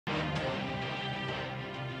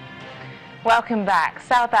Welcome back.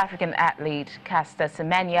 South African athlete Caster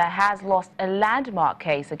Semenya has lost a landmark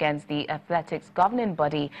case against the athletics governing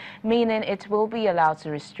body, meaning it will be allowed to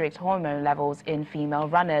restrict hormone levels in female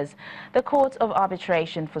runners. The Court of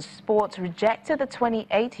Arbitration for Sport rejected the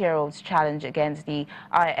 28-year-old's challenge against the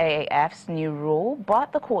IAAF's new rule,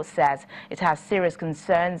 but the court says it has serious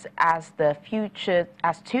concerns as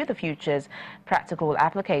to the future's practical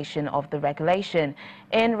application of the regulation.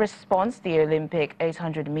 In response, the Olympic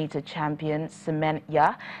 800-meter champion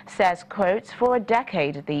Semenya says, quote, "For a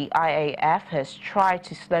decade, the IAAF has tried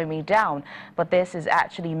to slow me down, but this has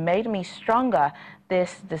actually made me stronger.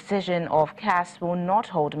 This decision of CAS will not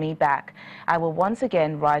hold me back. I will once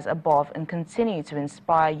again rise above and continue to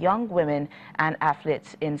inspire young women and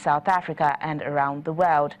athletes in South Africa and around the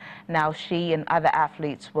world." Now she and other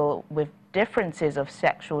athletes will, with differences of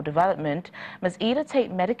sexual development, must either take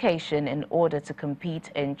medication in order to compete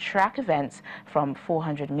in track events from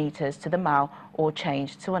 400 meters to the mile or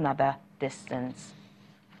change to another distance.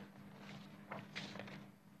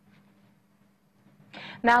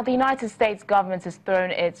 Now, the United States government has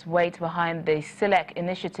thrown its weight behind the SILEC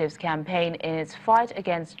Initiatives campaign in its fight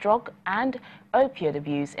against drug and opioid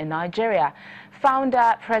abuse in Nigeria.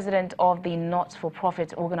 Founder, president of the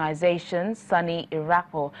not-for-profit organization, Sonny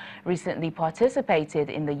Irapo, recently participated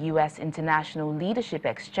in the U.S. International Leadership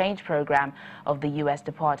Exchange Program of the U.S.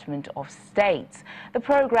 Department of State. The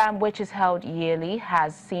program, which is held yearly,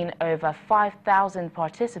 has seen over 5,000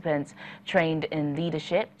 participants trained in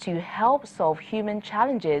leadership to help solve human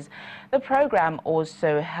challenges. The program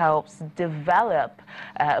also helps develop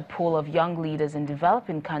a pool of young leaders in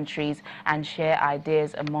developing countries and share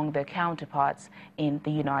ideas among their counterparts in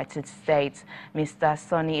the United States. Mr.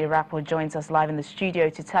 Sonny Irapo joins us live in the studio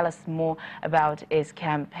to tell us more about his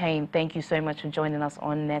campaign. Thank you so much for joining us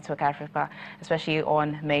on Network Africa, especially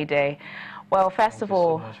on May Day. Well, first of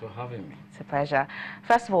all, thank you so much for having me. It's a pleasure.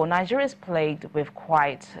 First of all, Nigeria is plagued with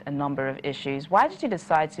quite a number of issues. Why did you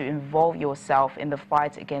decide to involve yourself in the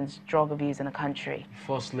fight against drug abuse in the country?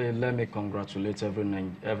 Firstly, let me congratulate every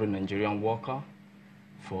Nigerian worker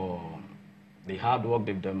for the hard work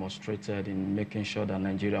they've demonstrated in making sure that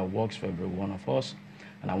Nigeria works for every one of us.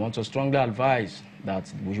 And I want to strongly advise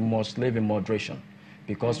that we must live in moderation,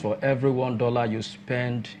 because for every $1 you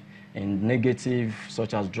spend in negative,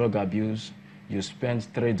 such as drug abuse, you spend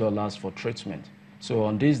 $3 for treatment. So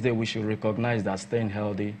on this day, we should recognize that staying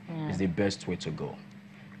healthy is the best way to go.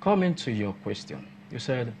 Coming to your question, you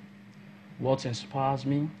said, what inspires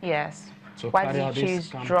me? Yes. Why did you choose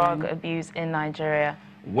drug abuse in Nigeria?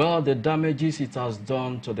 Well, the damages it has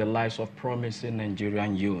done to the lives of promising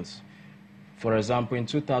Nigerian youths. For example, in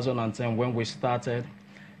 2010, when we started,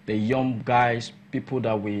 the young guys, people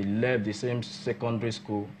that we left the same secondary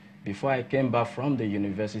school, before I came back from the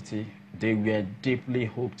university, they were deeply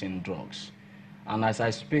hooked in drugs. And as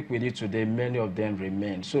I speak with you today, many of them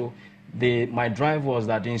remain. So my drive was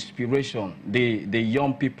that the inspiration, the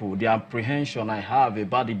young people, the apprehension I have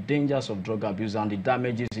about the dangers of drug abuse and the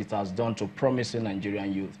damages it has done to promising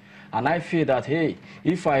Nigerian youth. And I feel that, hey,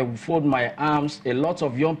 if I fold my arms, a lot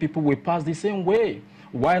of young people will pass the same way.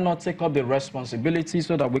 Why not take up the responsibility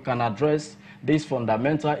so that we can address these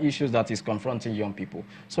fundamental issues that is confronting young people?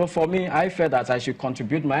 So for me, I felt that I should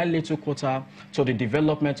contribute my little quota to the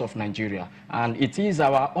development of Nigeria. And it is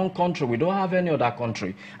our own country. We don't have any other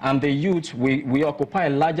country. And the youth, we occupy a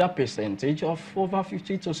larger percentage of over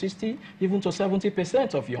 50 to 60, even to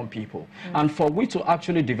 70% of young people. And for we to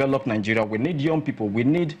actually develop Nigeria, we need young people. We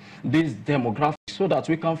need this demographic so that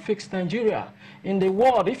we can fix Nigeria. In the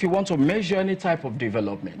world, if you want to measure any type of development,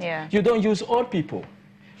 you don't use old people.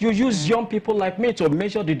 You use young people like me to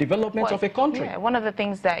measure the development of a country. Yeah, one of the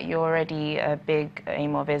things that you're already a big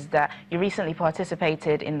aim of is that you recently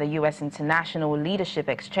participated in the U.S. International Leadership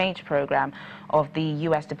Exchange Program of the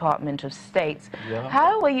U.S. Department of State.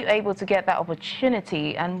 How were you able to get that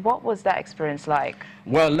opportunity, and what was that experience like?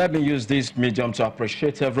 Well, let me use this medium to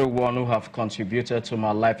appreciate everyone who have contributed to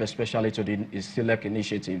my life, especially to the SILEC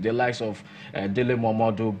Initiative. The likes of Dele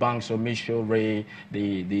Momodu, Banks Omishore,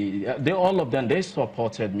 all of them, they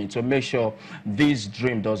supported me to make sure this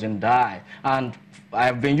dream doesn't die. And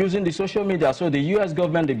I've been using the social media, so the U.S.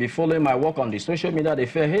 government, they be following my work on the social media. They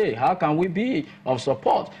say, hey, how can we be of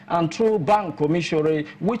support? And through Bank Omishore,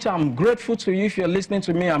 which I'm grateful to you, if you're listening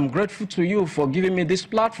to me, I'm grateful to you for giving me this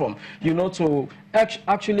platform, you know, to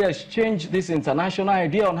actually exchange this international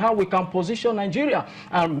idea on how we can position Nigeria.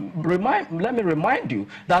 And let me remind you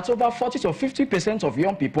that over 40 to 50% of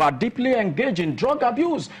young people are deeply engaged in drug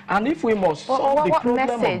abuse. And if we must solve the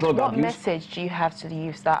problem of drug abuse... What message do you have to the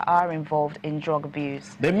youths that are involved in drug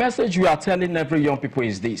abuse? The message we are telling every young people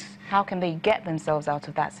is this. How can they get themselves out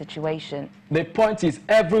of that situation? The point is,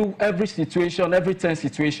 every situation, every tense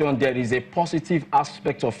situation, there is a positive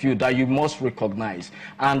aspect of you that you must recognize.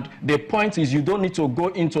 And the point is, you don't need to go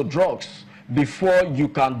into drugs before you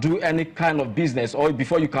can do any kind of business or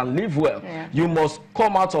before you can live well. Yeah. You must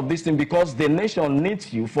come out of this thing because the nation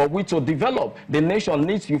needs you for we to develop. The nation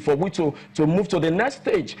needs you for we to move to the next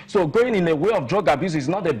stage. So going in a way of drug abuse is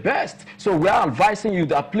not the best. So we are advising you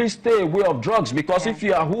that please stay away of drugs, because if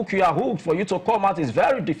you are hooked, you are hooked. For you to come out is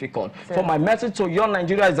very difficult. So my message to young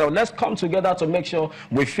Nigeria is that let's come together to make sure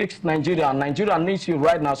we fix Nigeria. And Nigeria needs you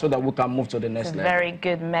right now so that we can move to the next level. Very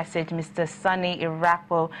good message, Mr. Sunny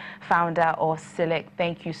Irapo, founder of SILEC.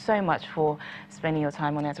 Thank you so much for spending your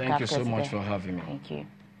time on Network Africa today. Thank you so much for having me. Thank you.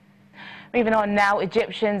 Moving on now,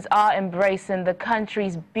 Egyptians are embracing the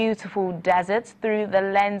country's beautiful deserts through the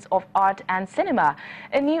lens of art and cinema.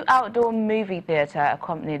 A new outdoor movie theatre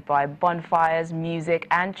accompanied by bonfires, music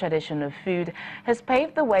and traditional food has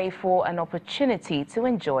paved the way for an opportunity to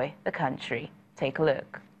enjoy the country. Take a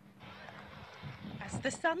look. As the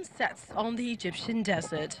sun sets on the Egyptian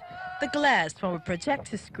desert, the glares from a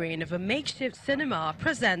projector screen of a makeshift cinema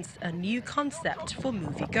presents a new concept for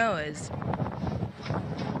moviegoers.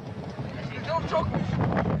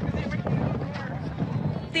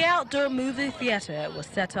 The outdoor movie theatre was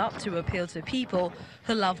set up to appeal to people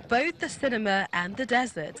who love both the cinema and the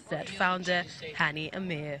desert, said founder Hani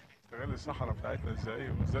Amir.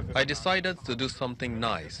 I decided to do something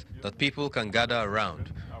nice that people can gather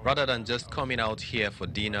around, rather than just coming out here for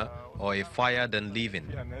dinner or a fire then leaving.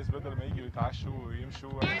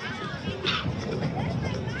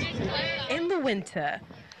 In the winter,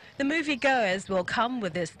 the moviegoers will come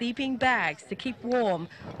with their sleeping bags to keep warm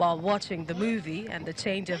while watching the movie, and the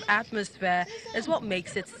change of atmosphere is what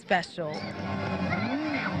makes it special.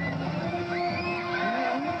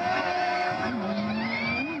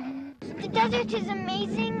 The desert is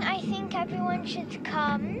amazing. I think everyone should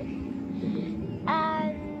come.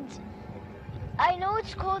 And I know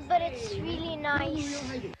it's cold, but it's really nice.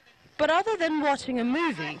 But other than watching a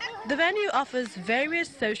movie, the venue offers various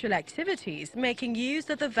social activities, making use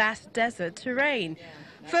of the vast desert terrain.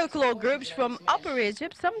 Folklore groups from Upper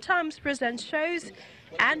Egypt sometimes present shows,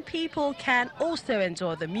 and people can also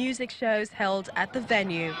enjoy the music shows held at the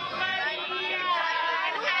venue.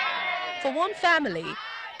 For one family,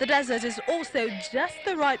 the desert is also just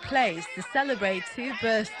the right place to celebrate 2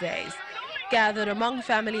 birthdays. Gathered among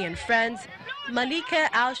family and friends, Malika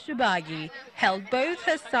Al-Shubagi held both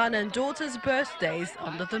her son and daughter's birthdays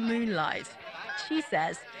under the moonlight. She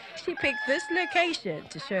says she picked this location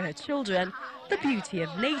to show her children the beauty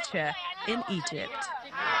of nature in Egypt.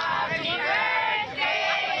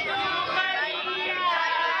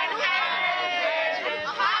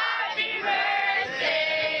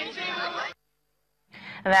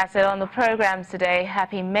 And that's it on the program today.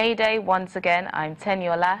 Happy May Day once again. I'm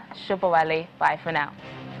Tenyola Shubawale. Bye for now.